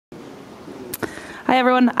Hi,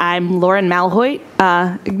 everyone. I'm Lauren Malhoit.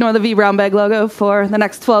 Ignore the V Brown Bag logo for the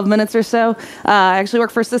next 12 minutes or so. I actually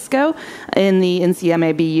work for Cisco in the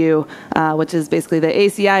NCMA BU, which is basically the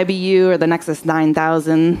ACI BU or the Nexus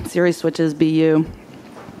 9000 series switches BU.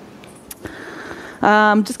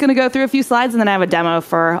 Just going to go through a few slides, and then I have a demo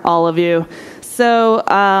for all of you. So,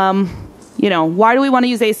 why do we want to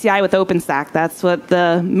use ACI with OpenStack? That's what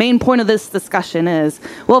the main point of this discussion is.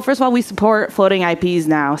 Well, first of all, we support floating IPs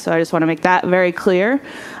now, so I just want to make that very clear.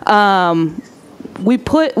 We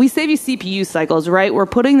save you CPU cycles, right? We're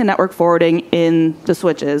putting the network forwarding in the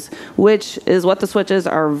switches, which is what the switches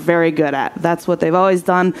are very good at. That's what they've always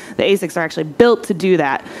done. The ASICs are actually built to do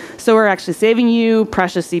that. So we're actually saving you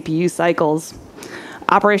precious CPU cycles.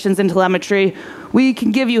 Operations and telemetry, we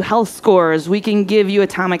can give you health scores, we can give you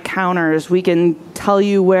atomic counters, we can tell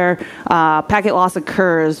you where packet loss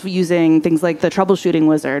occurs using things like the troubleshooting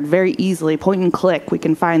wizard. Very easily, point and click, we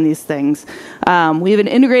can find these things. We have an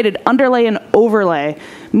integrated underlay and overlay,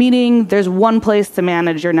 meaning there's one place to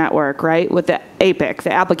manage your network, right? With the APIC,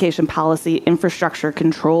 the Application Policy Infrastructure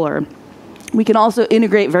Controller. We can also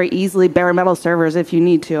integrate very easily bare metal servers if you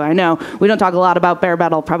need to. I know we don't talk a lot about bare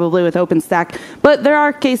metal probably with OpenStack, but there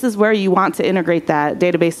are cases where you want to integrate that,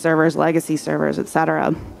 database servers, legacy servers,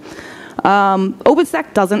 etc.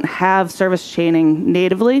 OpenStack doesn't have service chaining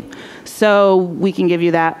natively, so we can give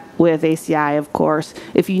you that with ACI, of course.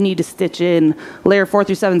 If you need to stitch in layer 4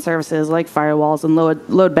 through 7 services like firewalls and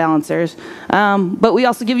load balancers, but we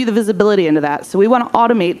also give you the visibility into that. So we want to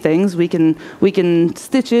automate things. We can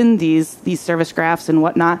stitch in these service graphs and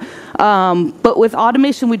whatnot. But with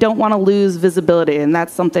automation, we don't want to lose visibility, and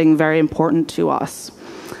that's something very important to us.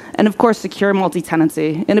 And of course, secure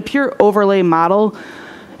multi-tenancy. In a pure overlay model,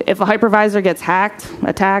 if a hypervisor gets hacked,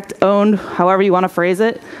 attacked, owned, however you want to phrase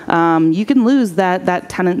it, you can lose that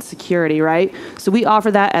tenant security, right? So we offer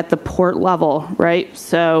that at the port level, right?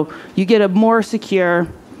 So you get a more secure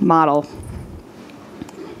model.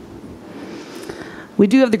 We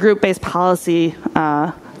do have the group-based policy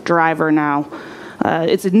driver now.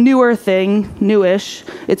 It's a newer thing, newish.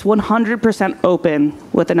 It's 100%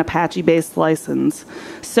 open with an Apache-based license.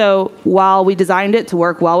 So while we designed it to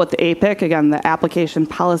work well with the APIC, again, the Application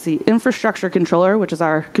Policy Infrastructure Controller, which is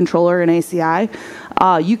our controller in ACI,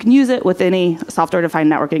 you can use it with any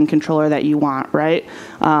software-defined networking controller that you want, right?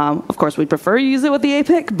 Of course, we'd prefer you use it with the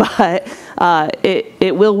APIC, but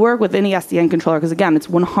it will work with any SDN controller because, again, it's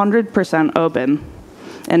 100% open.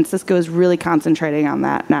 And Cisco is really concentrating on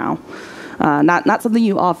that now. Not something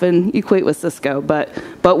you often equate with Cisco,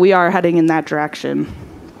 but we are heading in that direction.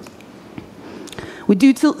 We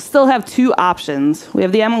do still have two options. We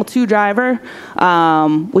have the ML2 driver,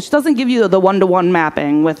 which doesn't give you the one-to-one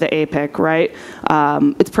mapping with the APIC, right?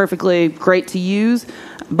 It's perfectly great to use,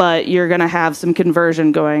 but you're going to have some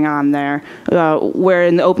conversion going on there, where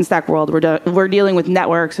in the OpenStack world, we're dealing with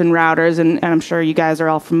networks and routers, and I'm sure you guys are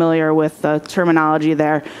all familiar with the terminology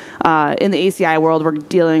there. In the ACI world, we're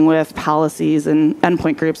dealing with policies and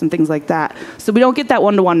endpoint groups and things like that. So we don't get that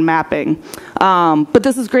one-to-one mapping. But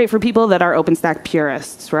this is great for people that are OpenStack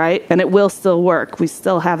purists, right? And it will still work. We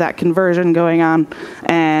still have that conversion going on,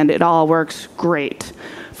 and it all works great.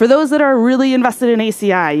 For those that are really invested in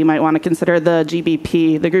ACI, you might want to consider the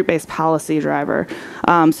GBP, the group-based policy driver.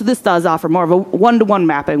 So this does offer more of a one-to-one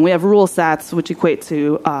mapping. We have rule sets, which equate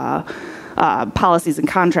to policies and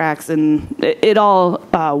contracts, and it all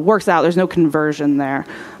works out. There's no conversion there.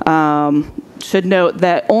 Should note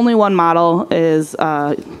that only one model is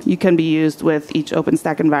you can be used with each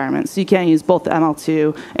OpenStack environment. So you can't use both the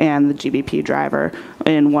ML2 and the GBP driver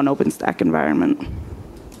in one OpenStack environment.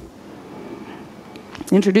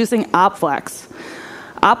 Introducing OpFlex.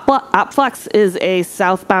 OpFlex is a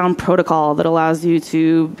southbound protocol that allows you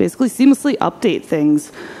to basically seamlessly update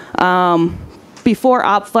things. Before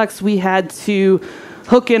OpFlex, we had to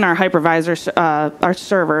hook in our hypervisor, our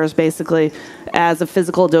servers, basically, as a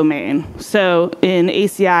physical domain. So in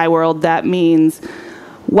ACI world, that means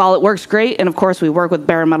while it works great, and of course we work with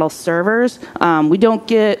bare metal servers, we don't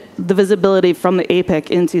get the visibility from the APIC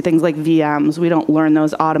into things like VMs. We don't learn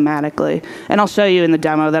those automatically. And I'll show you in the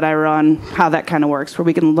demo that I run how that kind of works, where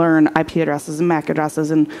we can learn IP addresses and MAC addresses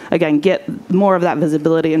and, again, get more of that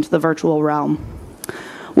visibility into the virtual realm.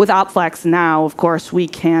 With OpFlex now, of course, we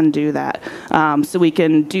can do that. So we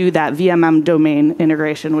can do that VMM domain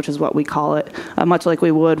integration, which is what we call it, much like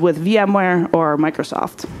we would with VMware or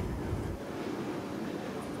Microsoft.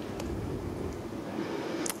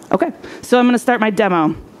 Okay, so I'm going to start my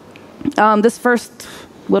demo. This first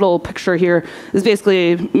little picture here is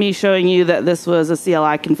basically me showing you that this was a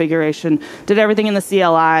CLI configuration. Did everything in the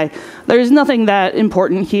CLI. There's nothing that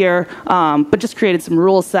important here, but just created some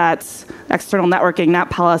rule sets external networking, NAT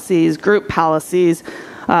policies, group policies.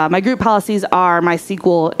 My group policies are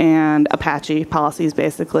MySQL and Apache policies,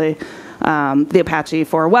 basically. The Apache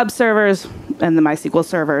for web servers and the MySQL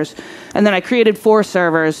servers. And then I created 4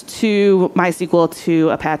 servers, 2 MySQL, 2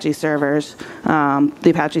 Apache servers. The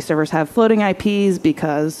Apache servers have floating IPs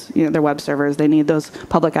because they're web servers. They need those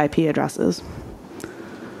public IP addresses.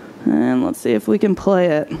 And let's see if we can play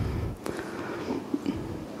it.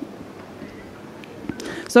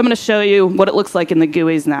 So I'm going to show you what it looks like in the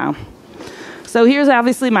GUIs now. So here's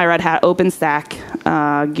obviously my Red Hat OpenStack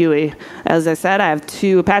GUI. As I said, I have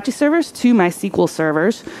 2 Apache servers, 2 MySQL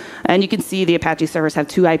servers, and you can see the Apache servers have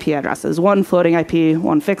 2 IP addresses, 1 floating IP,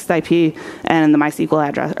 1 fixed IP, and the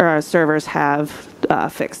MySQL servers have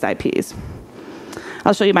fixed IPs.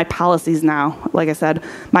 I'll show you my policies now. Like I said,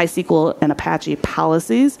 MySQL and Apache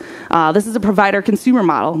policies. This is a provider-consumer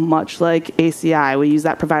model, much like ACI. We use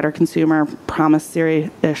that provider-consumer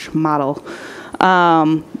promissory-ish model.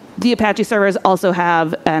 The Apache servers also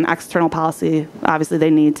have an external policy. Obviously,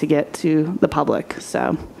 they need to get to the public,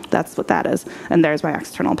 so that's what that is. And there's my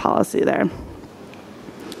external policy there.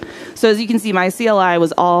 So as you can see, my CLI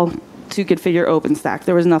was all to configure OpenStack.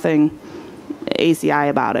 There was nothing ACI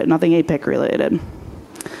about it, nothing APIC related.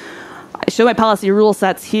 I show my policy rule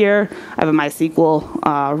sets here. I have a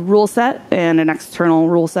MySQL rule set and an external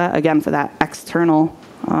rule set, again, for that external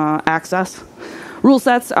access. Rule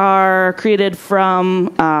sets are created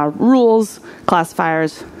from rules,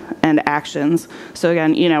 classifiers, and actions. So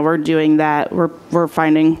again, we're doing that. We're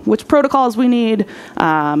finding which protocols we need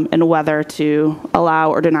and whether to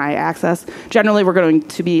allow or deny access. Generally, we're going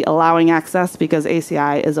to be allowing access because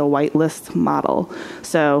ACI is a whitelist model.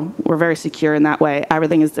 So we're very secure in that way.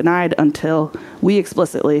 Everything is denied until we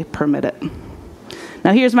explicitly permit it.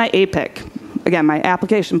 Now here's my APIC. Again, my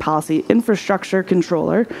application policy infrastructure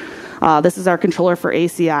controller. This is our controller for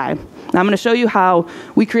ACI. Now I'm going to show you how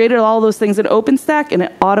we created all those things in OpenStack, and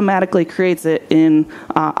it automatically creates it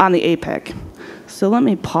on the APIC. So let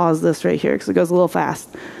me pause this right here because it goes a little fast.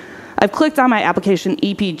 I've clicked on my application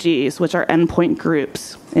EPGs, which are endpoint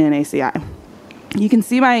groups in ACI. You can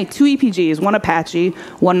see my 2 EPGs, 1 Apache,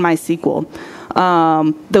 1 MySQL.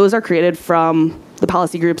 Those are created from the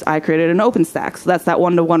policy groups I created in OpenStack. So that's that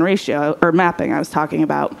 1-to-1 ratio or mapping I was talking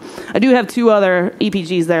about. I do have 2 other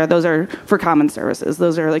EPGs there. Those are for common services.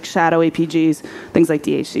 Those are like shadow EPGs, things like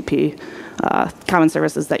DHCP, common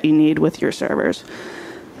services that you need with your servers.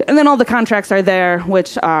 And then all the contracts are there,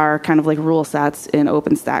 which are kind of like rule sets in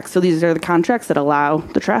OpenStack. So these are the contracts that allow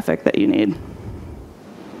the traffic that you need.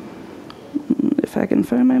 If I can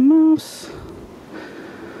find my mouse.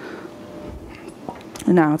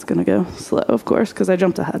 And now it's going to go slow, of course, because I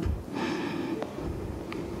jumped ahead.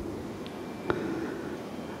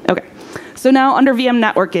 OK. So now under VM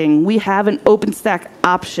networking, we have an OpenStack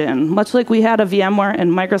option, much like we had a VMware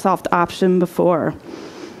and Microsoft option before.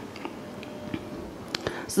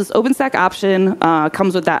 So this OpenStack option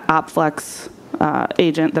comes with that OpFlex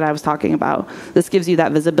agent that I was talking about. This gives you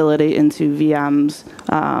that visibility into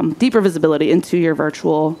VMs, deeper visibility into your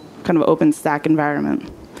virtual kind of OpenStack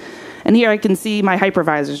environment. And here I can see my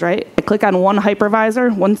hypervisors, right? I click on one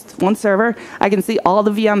hypervisor, one server. I can see all the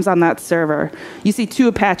VMs on that server. You see 2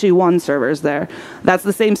 Apache 1 servers there. That's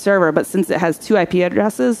the same server, but since it has 2 IP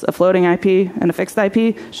addresses, a floating IP and a fixed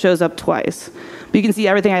IP, shows up twice. But you can see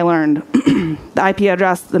everything I learned. The IP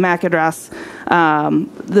address, the MAC address,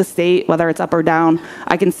 the state, whether it's up or down.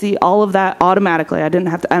 I can see all of that automatically. I didn't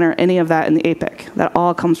have to enter any of that in the APIC. That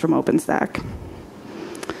all comes from OpenStack.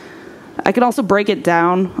 I can also break it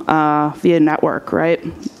down via network, right?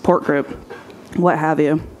 Port group, what have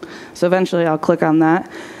you. So eventually I'll click on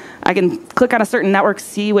that. I can click on a certain network,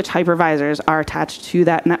 see which hypervisors are attached to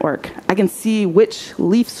that network. I can see which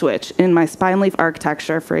leaf switch in my spine leaf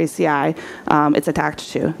architecture for ACI it's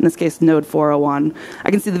attached to. In this case, node 401.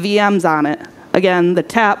 I can see the VMs on it. Again, the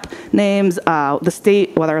TAP names, the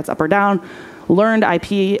state, whether it's up or down, learned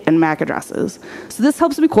IP, and MAC addresses. So this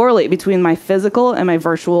helps me correlate between my physical and my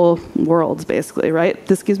virtual worlds, basically, right?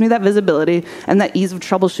 This gives me that visibility and that ease of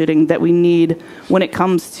troubleshooting that we need when it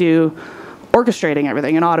comes to orchestrating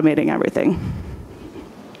everything and automating everything.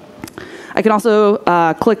 I can also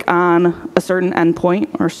click on a certain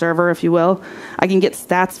endpoint or server, if you will. I can get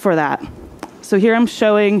stats for that. So here I'm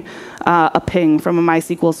showing a ping from a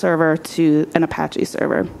MySQL server to an Apache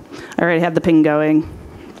server. I already have the ping going.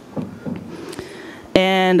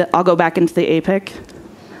 And I'll go back into the APIC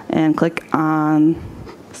and click on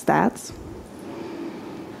stats.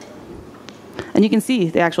 And you can see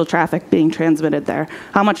the actual traffic being transmitted there.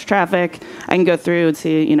 How much traffic, I can go through and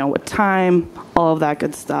see, what time, all of that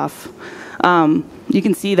good stuff. You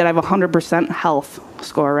can see that I have a 100% health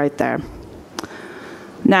score right there.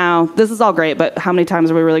 Now, this is all great, but how many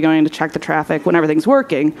times are we really going to check the traffic when everything's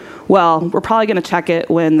working? Well, we're probably going to check it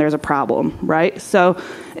when there's a problem, right? So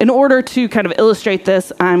in order to kind of illustrate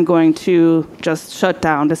this, I'm going to just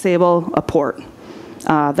disable a port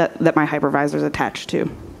that my hypervisor is attached to.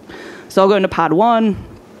 So I'll go into pod 1.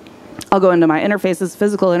 I'll go into my interfaces,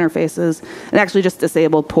 physical interfaces, and actually just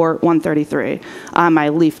disable port 133 on my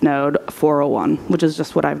leaf node 401, which is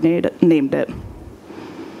just what I've named it.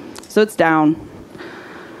 So it's down.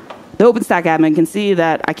 The OpenStack admin can see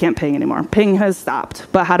that I can't ping anymore. Ping has stopped.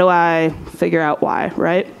 But how do I figure out why,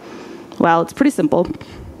 right? Well, it's pretty simple.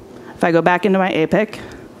 If I go back into my APIC,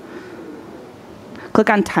 click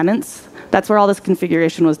on tenants, that's where all this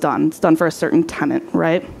configuration was done. It's done for a certain tenant,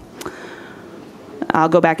 right? I'll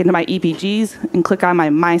go back into my EPGs and click on my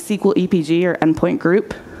MySQL EPG or endpoint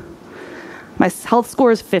group. My health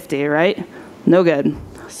score is 50, right? No good.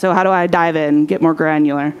 So how do I dive in, get more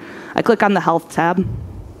granular? I click on the health tab.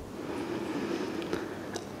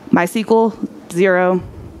 MySQL, 0.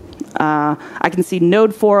 I can see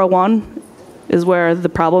node 401 is where the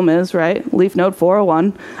problem is, right? Leaf node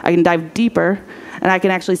 401. I can dive deeper, and I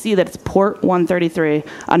can actually see that it's port 133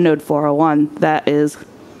 on node 401 that is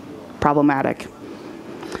problematic.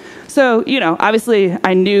 So, obviously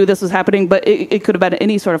I knew this was happening, but it could have been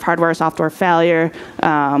any sort of hardware or software failure,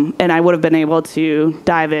 and I would have been able to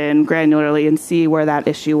dive in granularly and see where that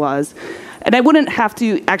issue was. And I wouldn't have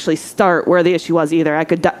to actually start where the issue was either. I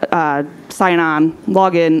could sign on,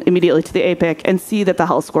 log in immediately to the APIC, and see that the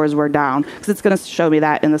health scores were down, because it's going to show me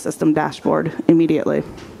that in the system dashboard immediately.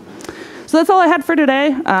 So that's all I had for today.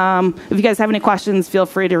 If you guys have any questions, feel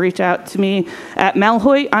free to reach out to me at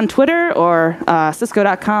Malhoit on Twitter or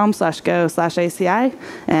cisco.com/go/ACI.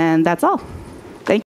 And that's all.